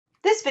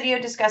This video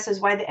discusses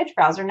why the Edge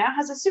browser now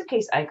has a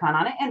suitcase icon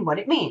on it and what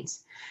it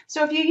means.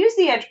 So if you use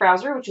the Edge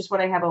browser, which is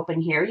what I have open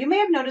here, you may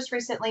have noticed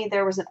recently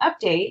there was an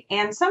update,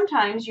 and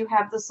sometimes you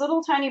have this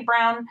little tiny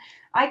brown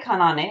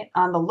icon on it,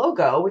 on the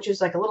logo, which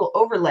is like a little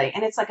overlay,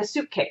 and it's like a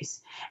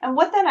suitcase. And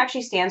what that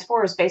actually stands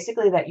for is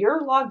basically that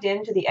you're logged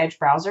into the Edge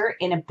browser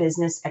in a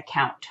business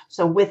account.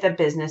 So with a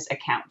business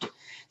account.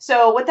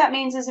 So what that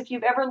means is if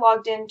you've ever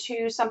logged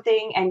into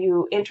something and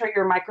you enter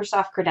your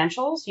Microsoft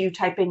credentials, you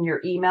type in your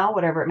email,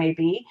 whatever it may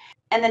be,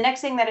 and the next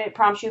thing that it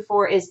prompts you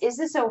for is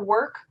this a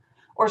work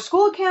or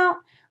school account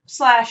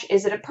 /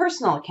 is it a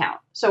personal account?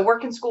 So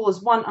work and school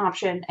is one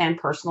option and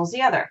personal is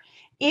the other.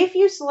 If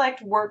you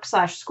select work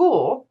 /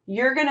 school,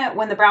 you're going to,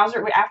 when the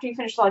browser, after you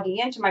finish logging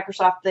into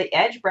Microsoft, the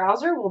Edge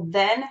browser will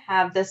then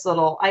have this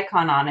little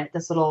icon on it,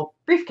 this little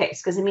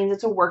briefcase, because it means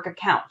it's a work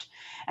account.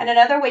 And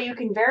another way you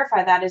can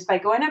verify that is by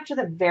going up to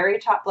the very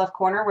top left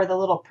corner where the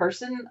little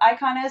person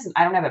icon is. And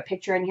I don't have a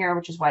picture in here,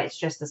 which is why it's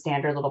just the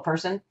standard little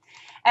person.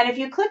 And if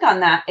you click on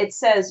that, it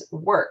says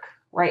work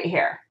right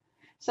here.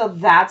 So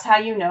that's how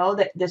you know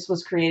that this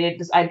was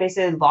created. I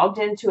basically logged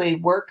into a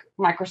work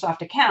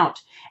Microsoft account.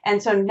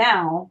 And so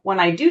now when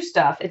I do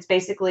stuff, it's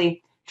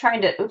basically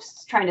trying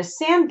to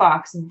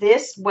sandbox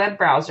this web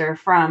browser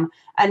from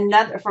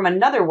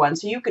another one.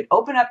 So you could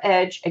open up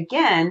Edge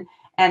again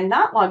and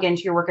not log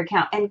into your work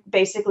account. And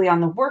basically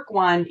on the work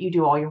one, you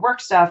do all your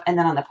work stuff. And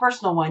then on the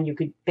personal one, you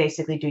could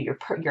basically do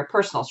your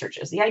personal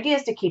searches. The idea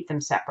is to keep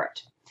them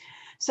separate.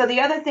 So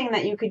the other thing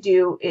that you could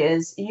do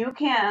is you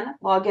can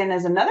log in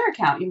as another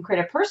account. You can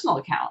create a personal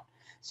account.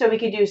 So we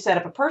could set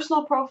up a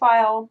personal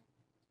profile,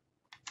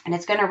 and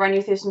it's going to run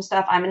you through some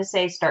stuff. I'm going to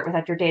say start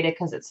without your data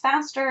because it's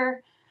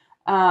faster.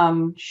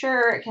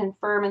 Sure,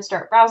 confirm and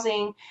start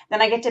browsing.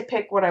 Then I get to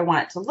pick what I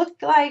want it to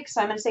look like. So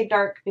I'm going to say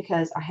dark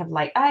because I have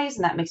light eyes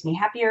and that makes me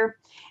happier.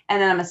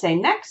 And then I'm going to say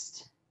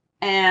next.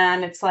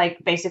 And it's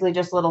like basically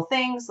just little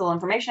things, little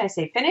information. I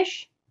say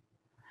finish.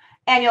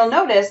 And you'll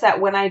notice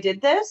that when I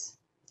did this,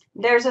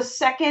 there's a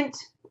second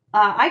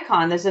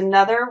icon. There's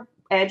another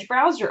Edge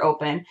browser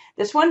open.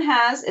 This one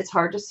has, it's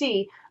hard to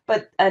see,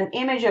 but an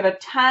image of a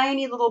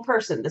tiny little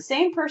person. The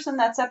same person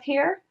that's up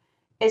here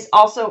is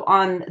also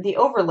on the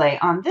overlay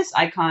on this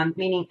icon,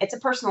 meaning it's a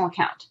personal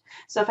account.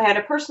 So if I had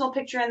a personal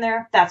picture in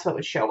there, that's what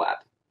would show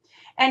up.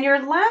 And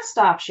your last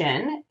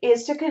option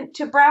is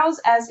to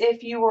browse as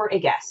if you were a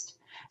guest.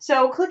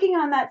 So clicking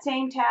on that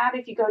same tab,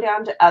 if you go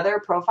down to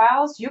other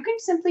profiles, you can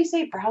simply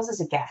say browse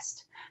as a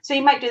guest. So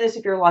you might do this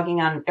if you're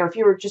logging on, or if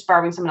you were just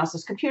borrowing someone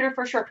else's computer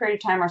for a short period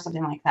of time or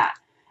something like that.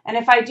 And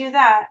if I do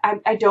that,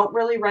 I don't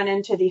really run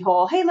into the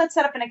whole, hey, let's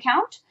set up an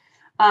account.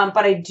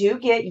 But I do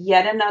get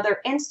yet another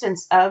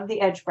instance of the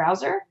Edge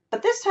browser.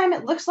 But this time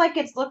it looks like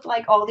it's looked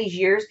like all these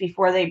years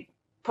before they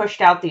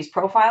pushed out these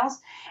profiles,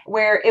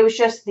 where it was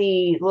just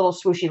the little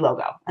swooshy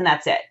logo, and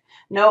that's it.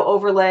 No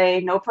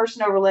overlay, no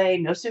person overlay,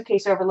 no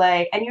suitcase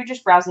overlay, and you're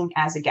just browsing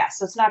as a guest.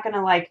 So it's not going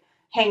to like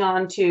hang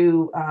on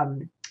to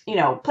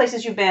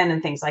places you've been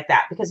and things like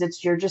that,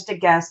 because you're just a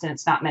guest and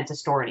it's not meant to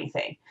store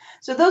anything.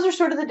 So those are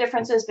sort of the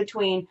differences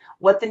between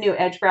what the new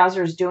Edge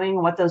browser is doing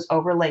and what those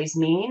overlays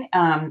mean.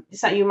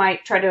 So you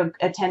might try to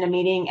attend a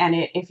meeting, and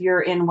if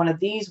you're in one of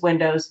these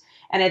windows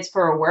and it's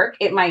for a work,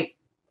 it might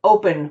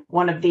open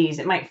one of these.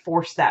 It might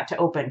force that to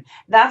open.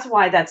 That's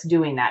why that's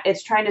doing that.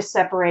 It's trying to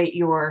separate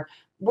your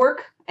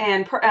work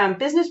and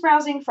business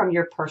browsing from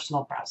your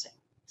personal browsing.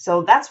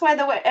 So that's why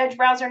the Edge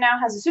browser now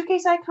has a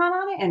suitcase icon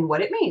on it and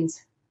what it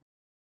means.